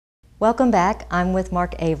Welcome back. I'm with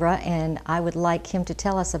Mark Avera, and I would like him to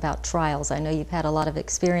tell us about trials. I know you've had a lot of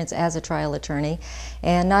experience as a trial attorney,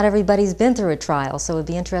 and not everybody's been through a trial, so it would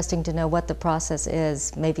be interesting to know what the process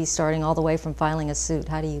is, maybe starting all the way from filing a suit.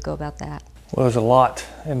 How do you go about that? Well, there's a lot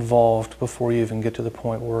involved before you even get to the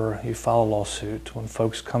point where you file a lawsuit. When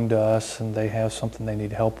folks come to us and they have something they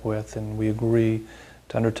need help with and we agree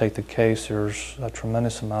to undertake the case, there's a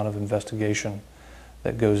tremendous amount of investigation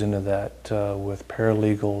that goes into that with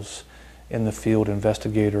paralegals, in the field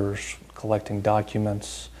investigators, collecting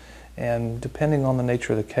documents, and depending on the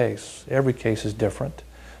nature of the case. Every case is different,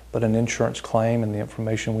 but an insurance claim and the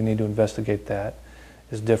information we need to investigate that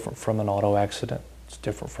is different from an auto accident. It's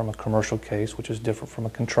different from a commercial case, which is different from a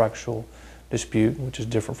contractual dispute, which is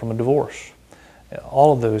different from a divorce.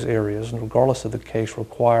 All of those areas, and regardless of the case,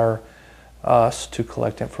 require us to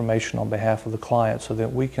collect information on behalf of the client so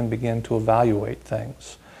that we can begin to evaluate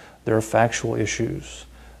things. There are factual issues,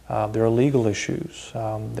 there are legal issues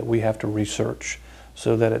that we have to research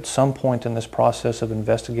so that at some point in this process of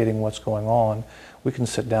investigating what's going on, we can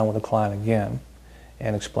sit down with the client again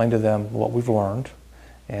and explain to them what we've learned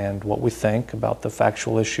and what we think about the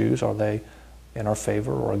factual issues. Are they in our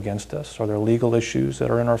favor or against us? Are there legal issues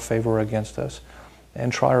that are in our favor or against us?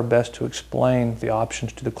 And try our best to explain the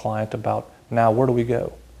options to the client about, now where do we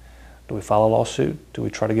go? Do we file a lawsuit? Do we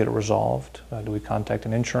try to get it resolved? Do we contact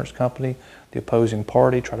an insurance company, the opposing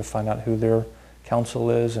party, try to find out who their counsel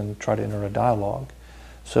is and try to enter a dialogue?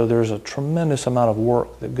 So there's a tremendous amount of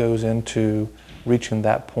work that goes into reaching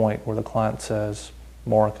that point where the client says,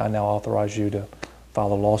 Mark, I now authorize you to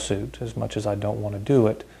file a lawsuit. As much as I don't want to do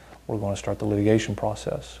it, we're going to start the litigation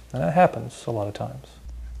process. And that happens a lot of times.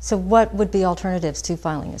 So what would be alternatives to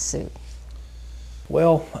filing a suit?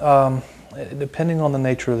 Well, depending on the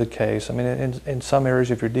nature of the case, I mean, in some areas,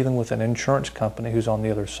 if you're dealing with an insurance company who's on the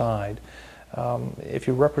other side, if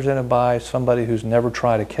you're represented by somebody who's never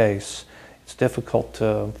tried a case, it's difficult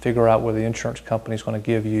to figure out whether the insurance company is going to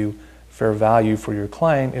give you fair value for your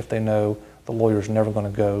claim if they know the lawyer's never going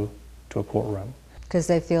to go to a courtroom. Because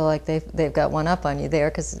they feel like they've got one up on you there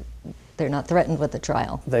because they're not threatened with the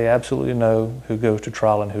trial. They absolutely know who goes to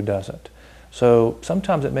trial and who doesn't. So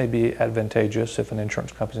sometimes it may be advantageous if an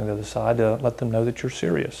insurance company is on the other side to let them know that you're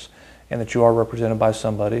serious and that you are represented by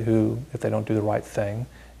somebody who, if they don't do the right thing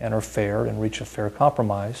and are fair and reach a fair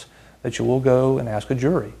compromise, that you will go and ask a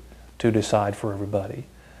jury to decide for everybody.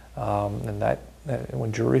 And that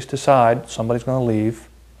when juries decide, somebody's going to leave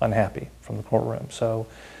unhappy from the courtroom. So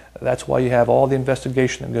that's why you have all the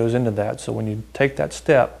investigation that goes into that. So when you take that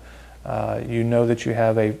step, you know that you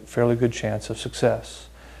have a fairly good chance of success.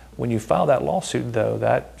 When you file that lawsuit, though,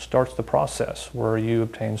 that starts the process where you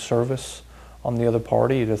obtain service on the other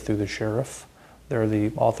party, either through the sheriff. They're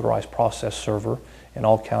the authorized process server in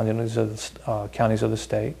all counties of the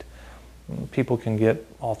state. People can get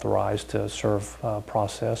authorized to serve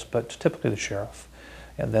process, but it's typically the sheriff.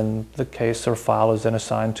 And then the case or file is then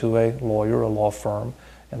assigned to a lawyer, a law firm,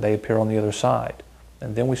 and they appear on the other side.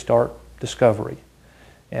 And then we start discovery.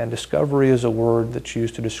 And discovery is a word that's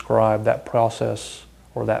used to describe that process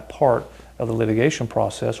or that part of the litigation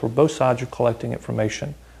process where both sides are collecting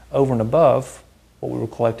information over and above what we were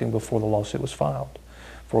collecting before the lawsuit was filed.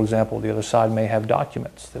 For example, the other side may have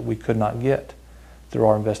documents that we could not get through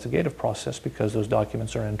our investigative process because those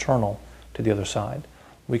documents are internal to the other side.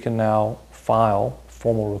 We can now file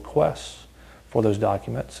formal requests for those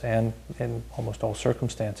documents, and in almost all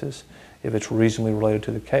circumstances, if it's reasonably related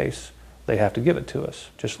to the case, they have to give it to us,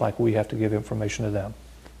 just like we have to give information to them.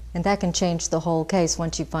 And that can change the whole case.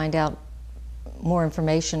 Once you find out more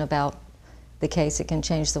information about the case, it can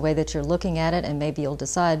change the way that you're looking at it, and maybe you'll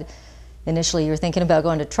decide, initially you're thinking about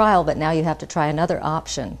going to trial, but now you have to try another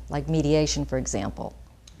option, like mediation, for example.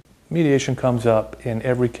 Mediation comes up in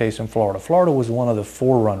every case in Florida. Florida was one of the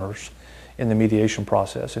forerunners in the mediation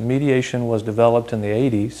process, and mediation was developed in the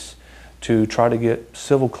 80s to try to get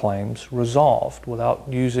civil claims resolved without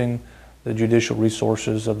using the judicial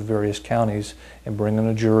resources of the various counties and bringing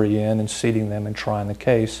a jury in and seating them and trying the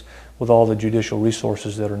case with all the judicial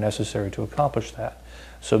resources that are necessary to accomplish that.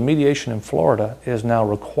 So mediation in Florida is now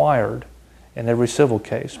required in every civil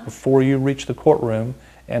case. Before you reach the courtroom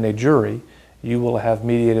and a jury, you will have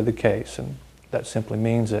mediated the case. And that simply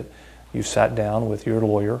means that you sat down with your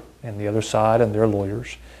lawyer and the other side and their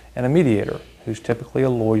lawyers and a mediator who's typically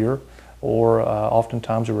a lawyer or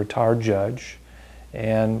oftentimes a retired judge.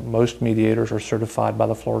 And most mediators are certified by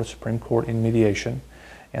the Florida Supreme Court in mediation,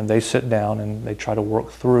 and they sit down and they try to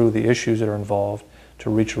work through the issues that are involved to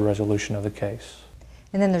reach a resolution of the case.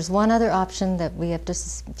 And then there's one other option that we have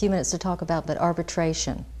just a few minutes to talk about, but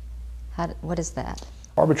arbitration. What is that?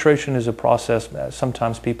 Arbitration is a process that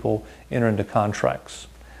sometimes people enter into contracts.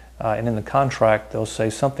 And in the contract, they'll say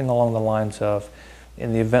something along the lines of,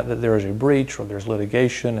 in the event that there is a breach or there's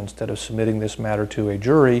litigation, instead of submitting this matter to a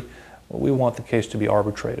jury, we want the case to be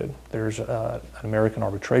arbitrated. There's an American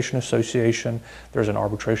Arbitration Association. There's an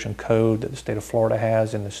arbitration code that the state of Florida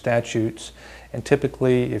has in the statutes. And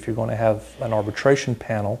typically, if you're going to have an arbitration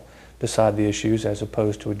panel decide the issues as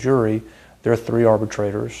opposed to a jury, there are 3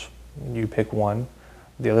 arbitrators. You pick one,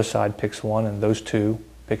 the other side picks one, and those 2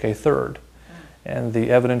 pick a third. And the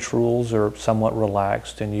evidence rules are somewhat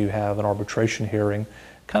relaxed, and you have an arbitration hearing,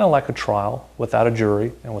 kind of like a trial, without a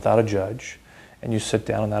jury and without a judge. And you sit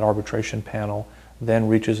down, and that arbitration panel then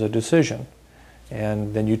reaches a decision.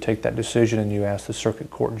 And then you take that decision and you ask the circuit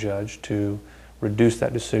court judge to reduce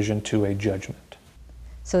that decision to a judgment.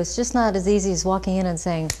 So it's just not as easy as walking in and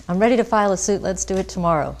saying, I'm ready to file a suit, let's do it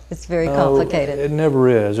tomorrow. It's very complicated. It never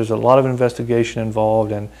is. There's a lot of investigation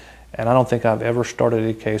involved, and I don't think I've ever started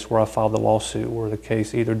a case where I filed a lawsuit where the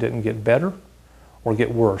case either didn't get better or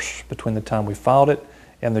get worse between the time we filed it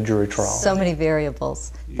and the jury trial. So many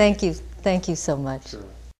variables. Thank you so much. Sure.